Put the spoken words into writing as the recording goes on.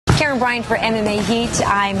Karyn Bryant for MMA H.E.A.T.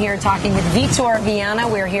 I'm here talking with Vitor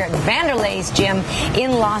Vianna. We're here at Wanderlei's gym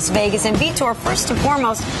in Las Vegas. And Vitor, first and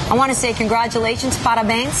foremost, I want to say congratulations,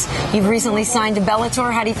 parabéns. You've recently signed to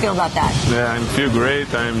Bellator. How do you feel about that? Yeah, I feel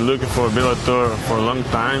great. I'm looking for Bellator for a long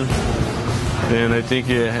time. And I think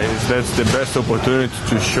that's the best opportunity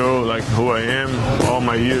to show like who I am, all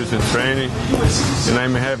my years in training, and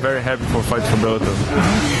I'm very happy for fighting for Bellator.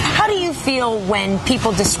 How do you feel when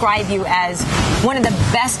people describe you as one of the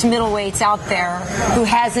best middleweights out there who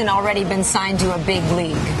hasn't already been signed to a big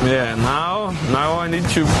league? Yeah, now I need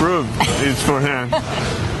to prove it's for him.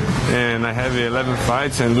 And I have 11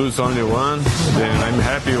 fights and lose only one. Then I'm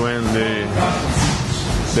happy when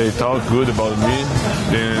they talk good about me,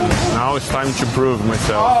 and now it's time to prove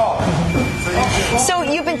myself. So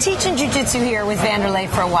you've been teaching jiu-jitsu here with Wanderlei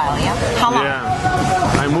for a while, yeah? How long?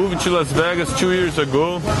 Yeah, I moved to Las Vegas 2 years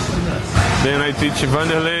ago. Then I teach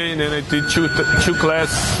Wanderlei, then I teach two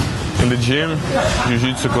classes in the gym,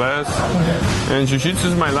 jiu-jitsu class. And jiu-jitsu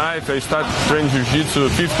is my life. I started training jiu-jitsu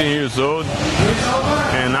 15 years old,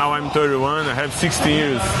 and now I'm 31. I have 16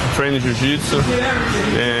 years training jiu-jitsu,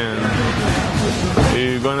 and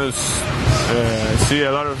you're gonna see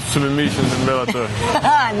a lot of submissions in Bellator.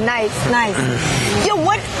 Nice. Yo,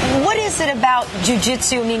 what is it about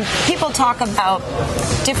jiu-jitsu? I mean, people talk about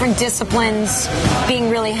different disciplines being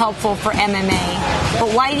really helpful for MMA,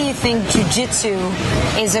 but why do you think jiu-jitsu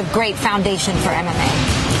is a great foundation for MMA?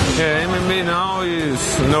 Yeah, MMA now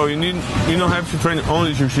is you don't have to train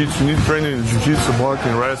only jiu-jitsu. You need to train in jiu-jitsu,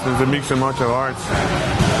 boxing, wrestling, the mixed martial arts.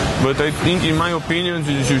 But I think, in my opinion,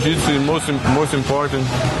 jiu-jitsu is most important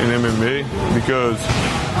in MMA because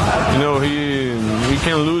he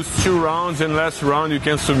can lose 2 rounds and last round you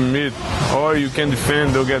can submit, or you can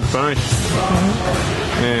defend or get punched.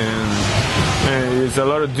 And it's a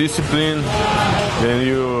lot of discipline, and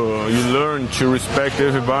you learn to respect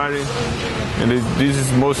everybody, and this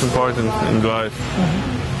is most important in life.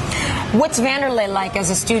 What's Wanderlei like as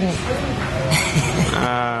a student?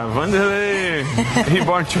 Wanderlei, he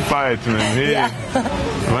born to fight, man.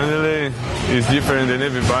 Wanderlei is different than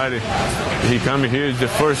everybody. He come here, is the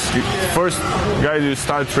first guy to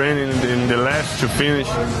start training, and the last to finish.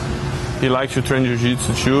 He likes to train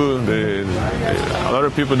jiu-jitsu too. A lot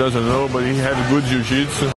of people doesn't know, but he has good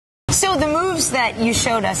jiu-jitsu. So the moves that you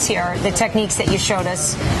showed us here, the techniques that you showed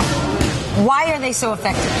us, why are they so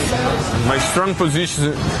effective? My strong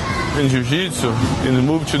position in jiu-jitsu is the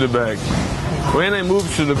move to the back. When I move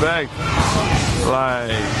to the back,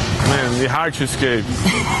 it's hard to escape.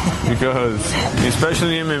 Because,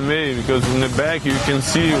 especially in MMA, because in the back you can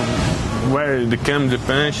see where the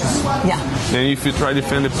punches. Yeah. Then if you try to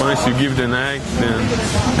defend the punch, you give the neck, then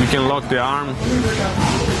you can lock the arm.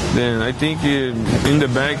 Then I think in the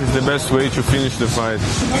back is the best way to finish the fight.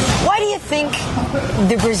 Why do you think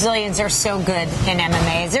the Brazilians are so good in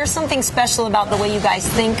MMA? Is there something special about the way you guys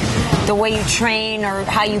think, the way you train, or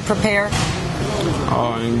how you prepare?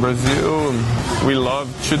 In Brazil, we love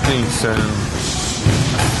 2 things.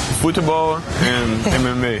 Football and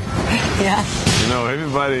MMA. Yeah.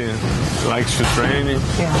 Everybody likes to train,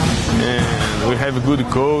 and we have a good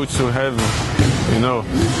coach. We have,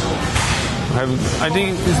 I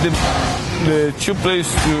think it's the 2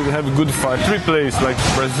 places to have a good fight. 3 places like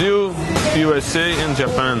Brazil, USA, and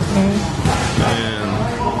Japan. And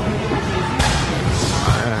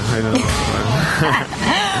I don't know.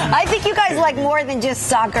 I think you guys like more than just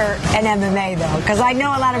soccer and MMA, though, because I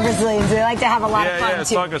know a lot of Brazilians, they like to have a lot of fun,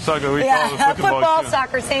 too. Soccer. We call it football,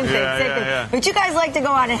 soccer, same thing. Yeah. But you guys like to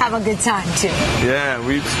go out and have a good time, too. Yeah,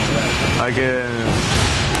 we like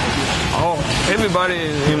everybody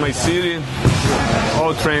in my city,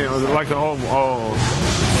 all train, all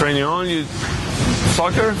training only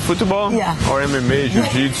soccer, football, or MMA,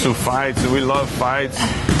 jiu-jitsu, fights. We love fights.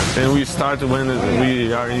 And we start when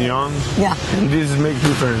we are young. Yeah. And this makes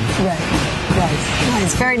difference. Right.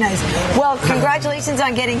 Nice. Very nice. Well, congratulations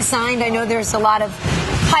on getting signed. I know there's a lot of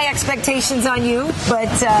high expectations on you,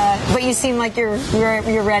 but you seem like you're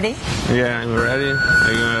ready. Yeah, I'm ready.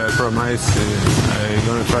 I promise I'm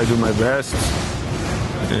gonna try to do my best,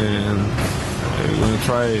 and I'm gonna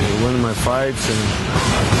try win my fights and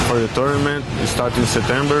for the tournament. It starts in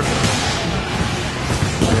September.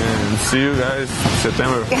 And see you guys in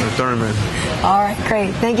September for the tournament. All right,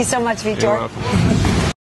 great. Thank you so much, Vitor.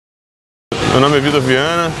 Meu nome é Vitor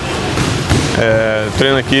Vianna.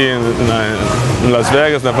 Treino aqui em Las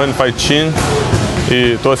Vegas, na Wanderlei Fighting Championships,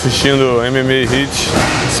 e estou assistindo MMA H.E.A.T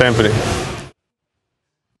sempre.